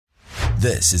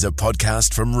This is a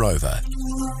podcast from Rover.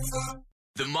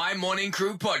 The My Morning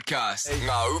Crew podcast.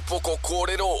 Ngā upoko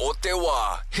kōrero o te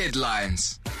wā.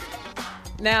 Headlines.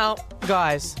 Now,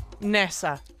 guys,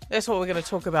 NASA. That's what we're going to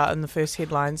talk about in the first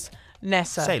headlines.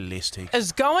 NASA Say less, T.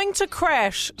 is going to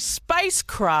crash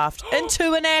spacecraft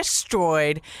into an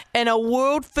asteroid in a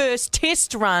world-first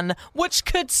test run, which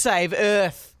could save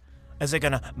Earth. Is it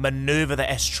going to manoeuvre the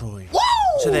asteroid Woo!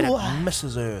 so that it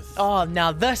misses Earth? Oh,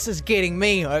 now this is getting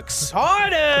me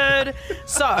excited.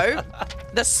 So,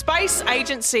 the space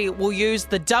agency will use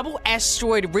the Double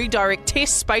Asteroid Redirect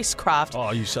Test spacecraft,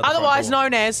 otherwise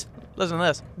known as, listen to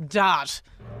this, DART.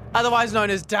 Otherwise known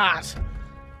as DART.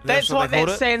 That's what that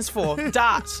stands for.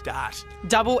 DART. Dart.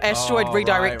 Double Asteroid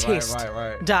Redirect right, Test.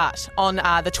 right. DART on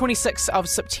the 26th of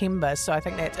September. So I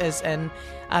think that is in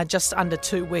just under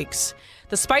 2 weeks.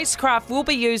 The spacecraft will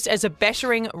be used as a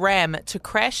battering ram to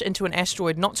crash into an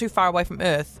asteroid not too far away from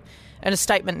Earth. In a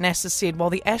statement, NASA said, while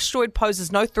the asteroid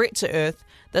poses no threat to Earth,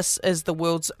 this is the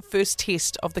world's first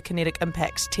test of the kinetic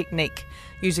impact technique,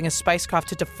 using a spacecraft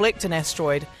to deflect an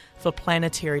asteroid for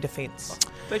planetary defence.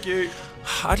 Thank you.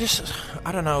 I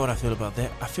don't know what I feel about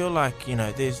that. I feel like,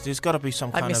 there's got to be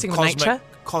some kind of messing with nature?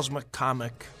 cosmic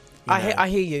karmic. I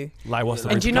hear you. Like, what's the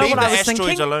And do you know Leave what the I was asteroids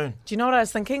thinking? alone. Do you know what I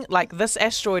was thinking? Like, this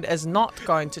asteroid is not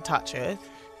going to touch Earth,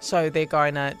 so they're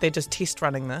just test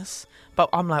running this. But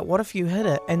I'm like, what if you hit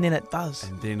it and then it does?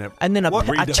 And then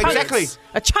Exactly.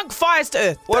 A chunk fires to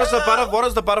Earth. What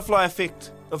is the butterfly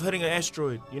effect of hitting an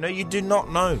asteroid? You do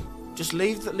not know. Just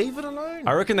leave it alone.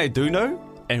 I reckon they do know,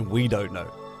 and we don't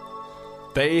know.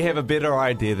 They have a better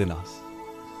idea than us.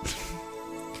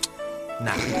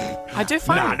 Nah. I do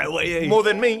find no way. More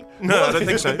than me? No, I don't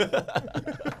think so.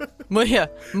 more than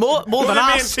me and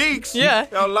us. Teeks. Yeah.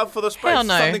 Our love for the space. Hell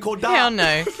no. Something called dart. Hell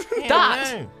no.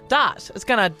 no. Dart. It's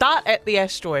gonna dart at the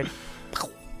asteroid.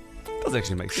 Does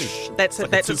actually make sense. That's it. like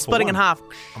a That's it 2 for splitting in 1. half.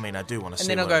 I mean, I do want to And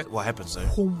see then I'll go- what happens though.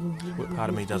 Part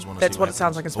of me does want to see That's what it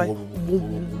sounds like in space.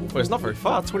 Well, it's not very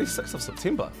far. 26th of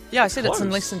September. Yeah, I said it's in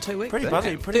Close. less than 2 weeks. Pretty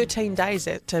buzzy. 13 days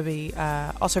to be,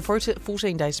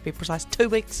 14 days to be precise. 2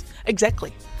 weeks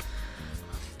exactly.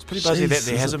 It's pretty buzzy that Jesus.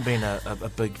 there hasn't been a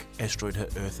big asteroid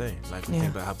hit Earth, eh? Like, we Yeah.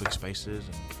 think about how big space is.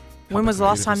 And When was the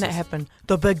last time that happened?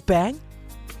 The Big Bang?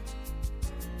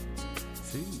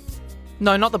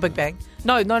 No, not the Big Bang.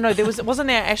 No. Wasn't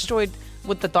there an asteroid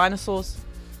with the dinosaurs?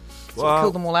 So it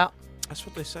killed them all out. That's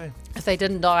what they say. If they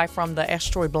didn't die from the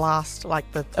asteroid blast,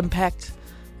 like the impact,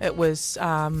 it was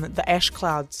the ash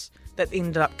clouds that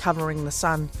ended up covering the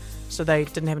sun. So they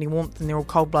didn't have any warmth, and they're all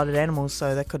cold-blooded animals,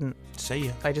 so they couldn't. See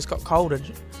ya. They just got cold and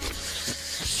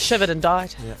shivered and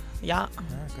died. Yeah.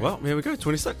 Well, here we go.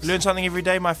 26. Learn something every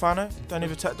day, my whānau. Don't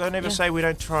ever say we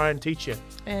don't try and teach you.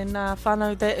 And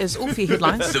whānau, that is all for your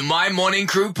headlines. The My Morning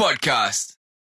Crew podcast.